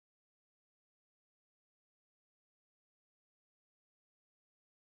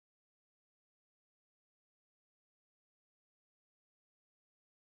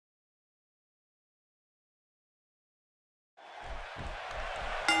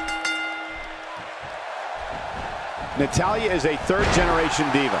Natalya is a third-generation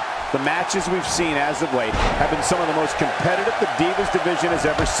diva. The matches we've seen as of late have been some of the most competitive the Divas division has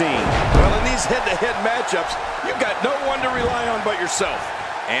ever seen. Well, in these head-to-head matchups, you've got no one to rely on but yourself.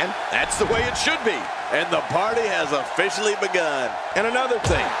 And that's the way it should be. And the party has officially begun. And another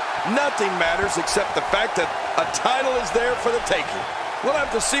thing, nothing matters except the fact that a title is there for the taking. We'll have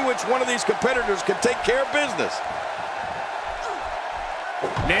to see which one of these competitors can take care of business.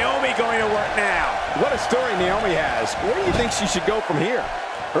 Naomi going to work now. What a story Naomi has. Where do you think she should go from here?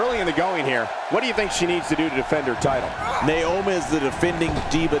 Early in the going here, what do you think she needs to do to defend her title? Naomi is the defending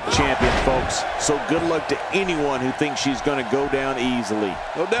Diva champion, folks. So good luck to anyone who thinks she's going to go down easily.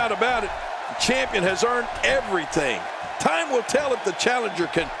 No doubt about it. The champion has earned everything. Time will tell if the challenger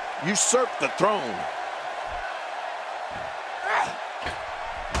can usurp the throne.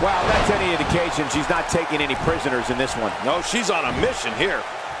 Wow, that's any indication she's not taking any prisoners in this one. No, she's on a mission here.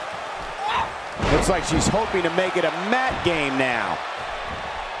 Looks like she's hoping to make it a mat game now.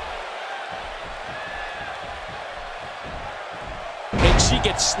 And she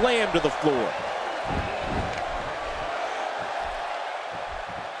gets slammed to the floor.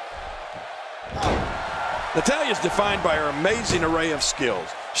 Natalya is defined by her amazing array of skills.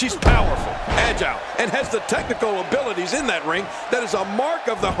 She's powerful, agile, and has the technical abilities in that ring that is a mark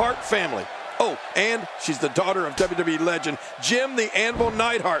of the Hart family. Oh, and she's the daughter of WWE legend Jim the Anvil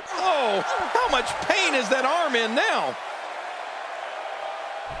Neidhart. Oh, how much pain is that arm in now?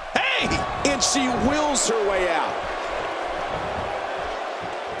 Hey! And she wills her way out.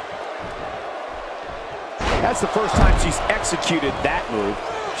 That's the first time she's executed that move.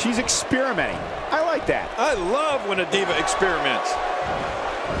 She's experimenting. I like that. I love when a diva experiments.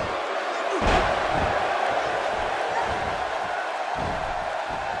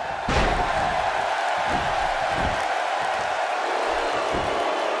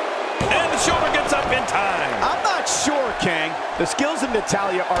 And the shoulder gets up in time. I'm not sure, King. The skills of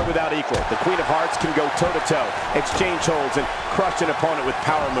Natalya are without equal. The Queen of Hearts can go toe-to-toe, exchange holds, and crush an opponent with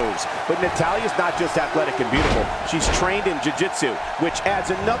power moves. But Natalya's not just athletic and beautiful. She's trained in jiu-jitsu, which adds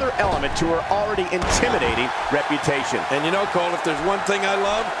another element to her already intimidating reputation. And you know, Cole, if there's one thing I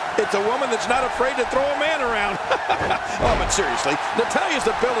love, it's a woman that's not afraid to throw a man around. Oh, but seriously, Natalya's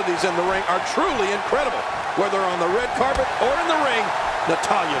abilities in the ring are truly incredible. Whether on the red carpet or in the ring,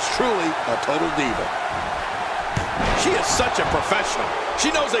 Natalya's truly a total diva. She is such a professional.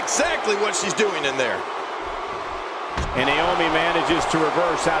 She knows exactly what she's doing in there. And Naomi manages to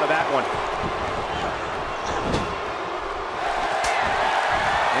reverse out of that one.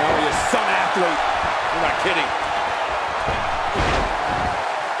 Naomi is some athlete. You're not kidding.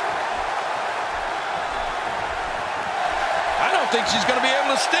 I don't think she's going to be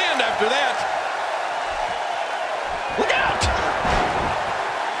able to stand after that. Look out!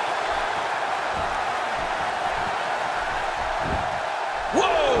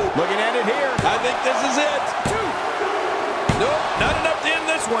 Whoa! Looking at it here. I think this is it. Nope, not enough to end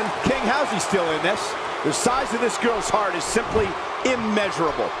this one. King, how's he still in this? The size of this girl's heart is simply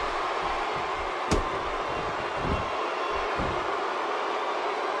immeasurable.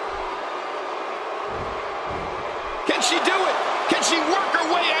 Can she do it? Can she work her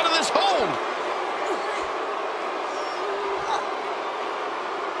way out of this hole?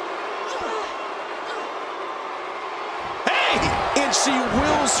 Hey! And she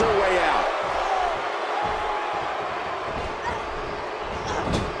wills her way out.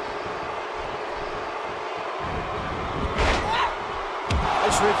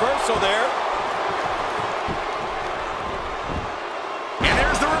 Nice reversal there. And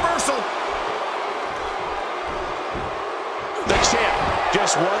there's the reversal. The champ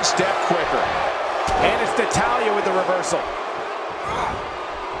just one step quicker. And it's Natalya with the reversal.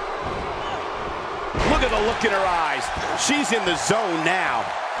 Look at the look in her eyes. She's in the zone now.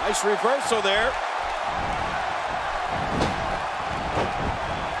 Nice reversal there.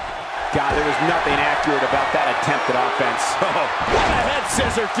 God, there was nothing accurate about that attempt at offense. Oh, what a head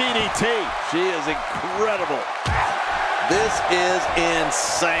scissor DDT. She is incredible. This is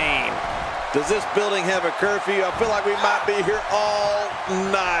insane. Does this building have a curfew? I feel like we might be here all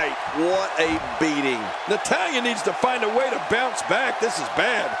night. What a beating. Natalya needs to find a way to bounce back. This is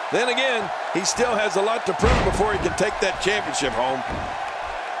bad. Then again, he still has a lot to prove before he can take that championship home.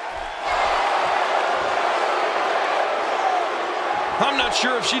 I'm not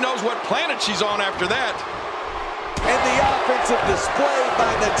sure if she knows what planet she's on after that. And the offensive display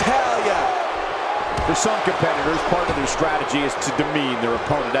by Natalya. For some competitors, part of their strategy is to demean their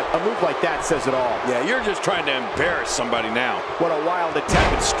opponent. A move like that says it all. Yeah, you're just trying to embarrass somebody now. What a wild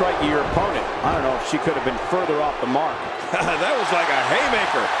attempt at striking your opponent. I don't know if she could have been further off the mark. That was like a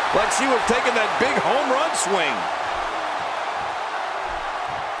haymaker, like she was taking that big home run swing.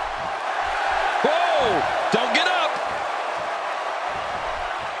 don't get up.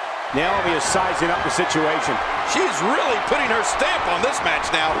 Naomi is sizing up the situation. She's really putting her stamp on this match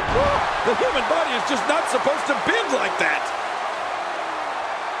now. The human body is just not supposed to bend like that.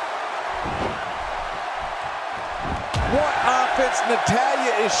 What offense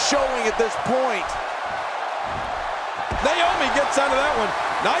Natalya is showing at this point. Naomi gets out of that one.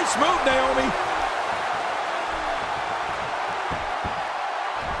 Nice move, Naomi.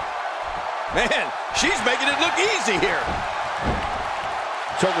 Man, she's making it look easy here.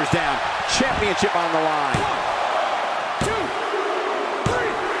 Shoulders down. Championship on the line. 1, 2,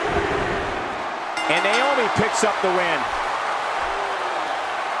 3. And Naomi picks up the win.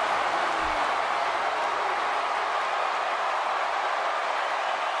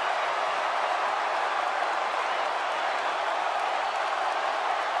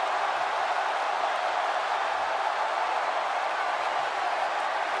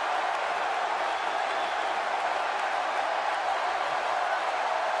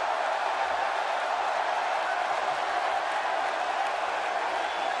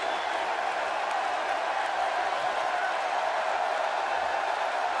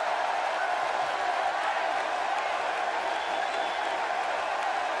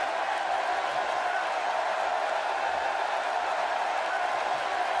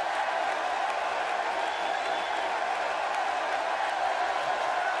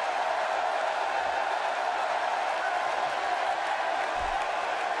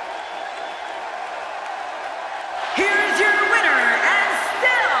 Here's your winner and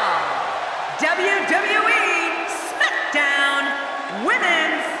still WWE Smackdown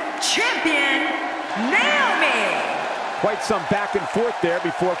Women's Champion, Naomi. Quite some back and forth there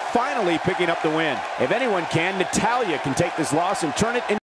before finally picking up the win. If anyone can, Natalya can take this loss and turn it into